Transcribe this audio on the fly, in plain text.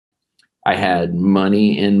I had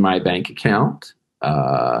money in my bank account.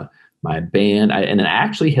 My band, and I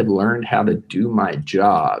actually had learned how to do my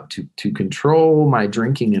job to control my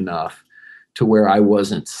drinking enough to where I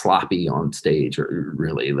wasn't sloppy on stage, or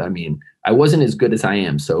really. I mean, I wasn't as good as I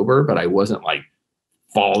am sober, but I wasn't like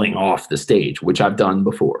falling off the stage, which I've done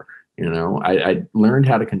before. I learned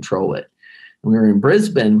how to control it. We were in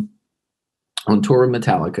Brisbane on tour with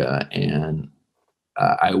Metallica, and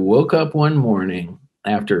I woke up one morning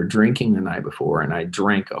after drinking the night before, and I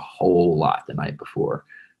drank a whole lot the night before.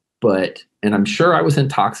 And I'm sure I was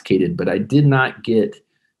intoxicated, but I did not get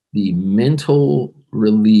the mental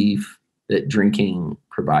relief that drinking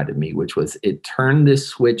provided me, which was it turned this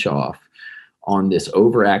switch off on this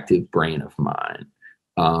overactive brain of mine,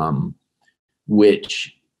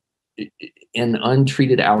 which in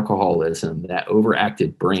untreated alcoholism, that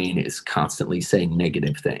overactive brain is constantly saying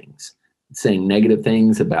negative things. It's saying negative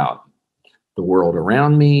things about the world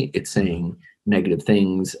around me. It's saying negative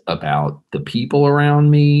things about the people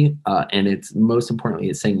around me. And it's most importantly,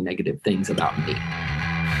 it's saying negative things about me.